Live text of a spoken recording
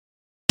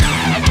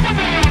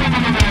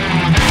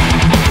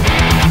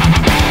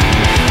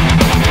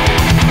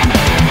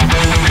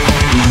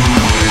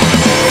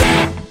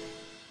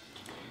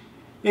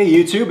Hey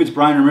YouTube, it's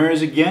Brian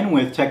Ramirez again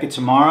with Tech It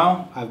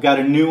Tomorrow. I've got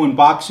a new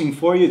unboxing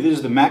for you. This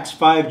is the Max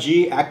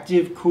 5G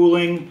Active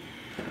Cooling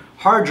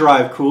Hard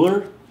Drive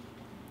Cooler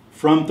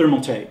from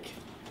Thermaltake.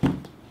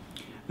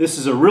 This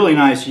is a really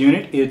nice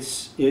unit.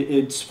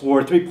 It's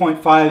for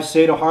 3.5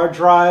 SATA hard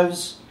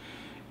drives.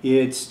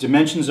 Its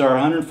dimensions are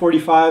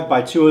 145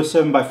 by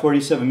 207 by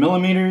 47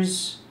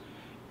 millimeters,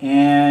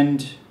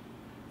 and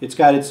it's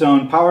got its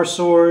own power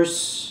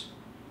source,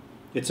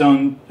 its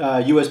own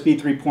USB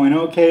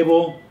 3.0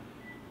 cable,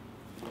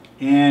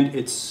 and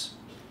it's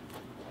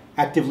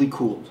actively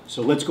cooled.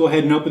 So let's go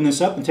ahead and open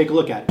this up and take a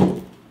look at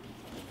it.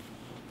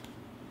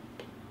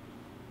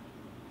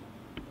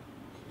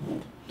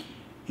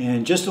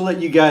 And just to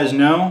let you guys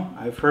know,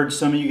 I've heard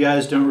some of you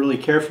guys don't really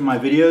care for my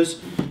videos,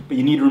 but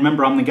you need to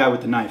remember I'm the guy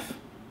with the knife.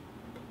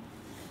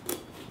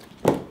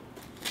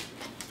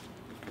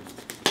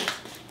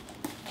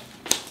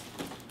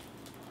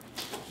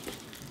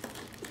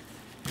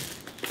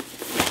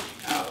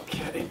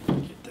 Okay,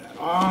 get that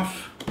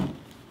off.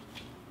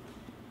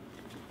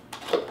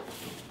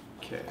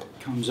 Okay, it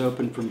comes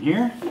open from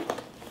here.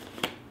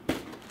 The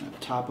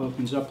top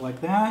opens up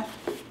like that.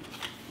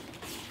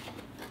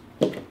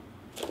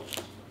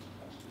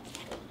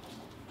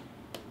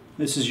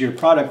 This is your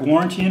product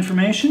warranty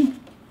information.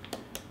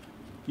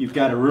 You've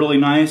got a really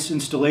nice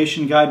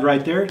installation guide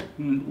right there.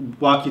 I'll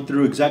walk you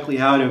through exactly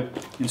how to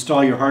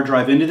install your hard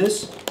drive into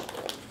this.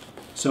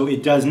 So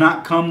it does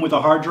not come with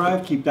a hard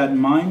drive, keep that in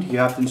mind. You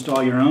have to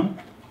install your own.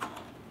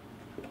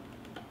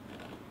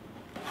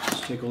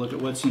 Let's take a look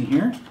at what's in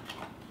here.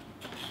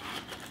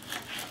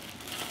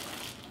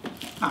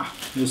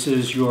 This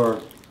is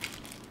your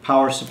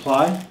power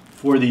supply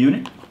for the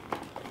unit.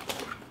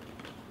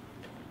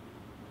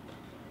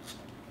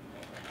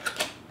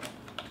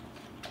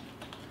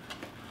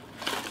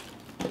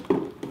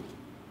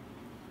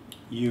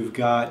 You've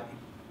got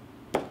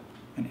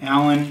an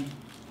Allen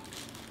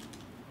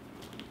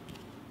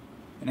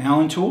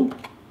tool,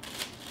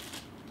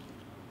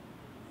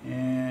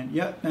 and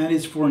yep, that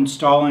is for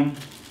installing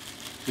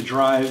the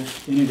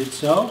drive in it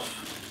itself,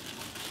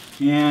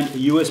 and a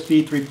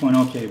USB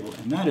 3.0 cable,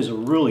 and that is a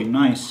really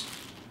nice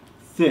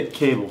thick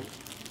cable.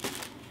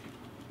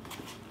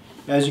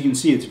 As you can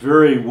see, it's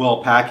very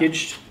well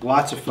packaged,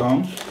 lots of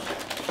foam.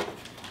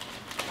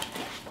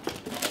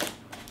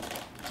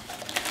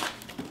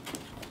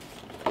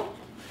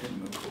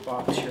 Move the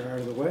box here out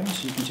of the way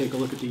so you can take a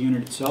look at the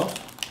unit itself.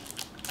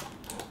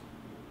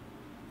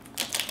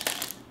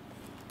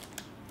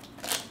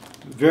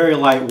 Very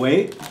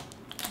lightweight.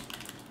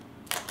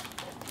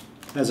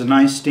 Has a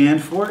nice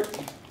stand for it.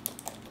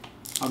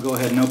 I'll go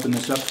ahead and open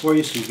this up for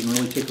you so you can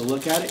really take a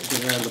look at it,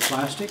 get it out of the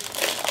plastic.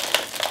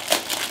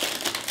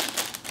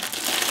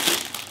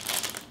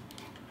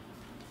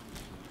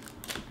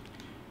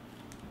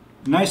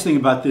 The nice thing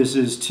about this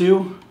is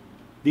too,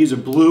 these are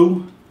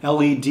blue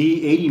LED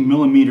 80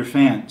 millimeter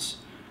fans.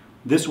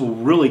 This will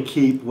really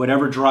keep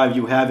whatever drive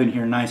you have in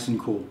here nice and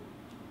cool.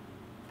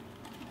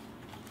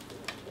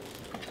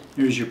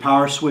 Here's your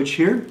power switch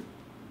here.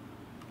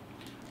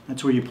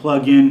 That's where you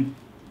plug in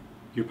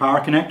your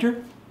power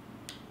connector,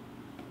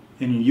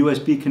 and your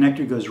USB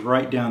connector goes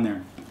right down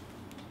there.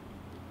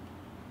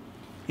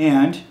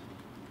 And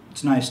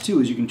it's nice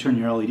too is you can turn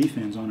your LED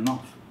fans on and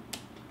off.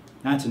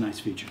 That's a nice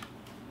feature.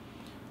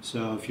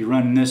 So if you're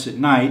running this at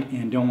night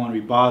and don't want to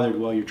be bothered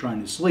while you're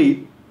trying to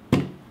sleep,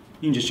 you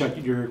can just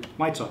shut your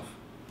lights off.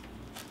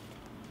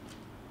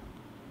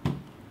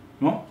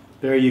 Well,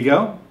 there you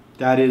go.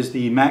 That is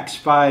the Max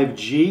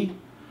 5G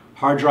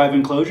hard drive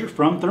enclosure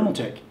from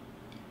Thermaltake.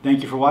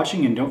 Thank you for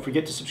watching, and don't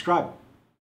forget to subscribe.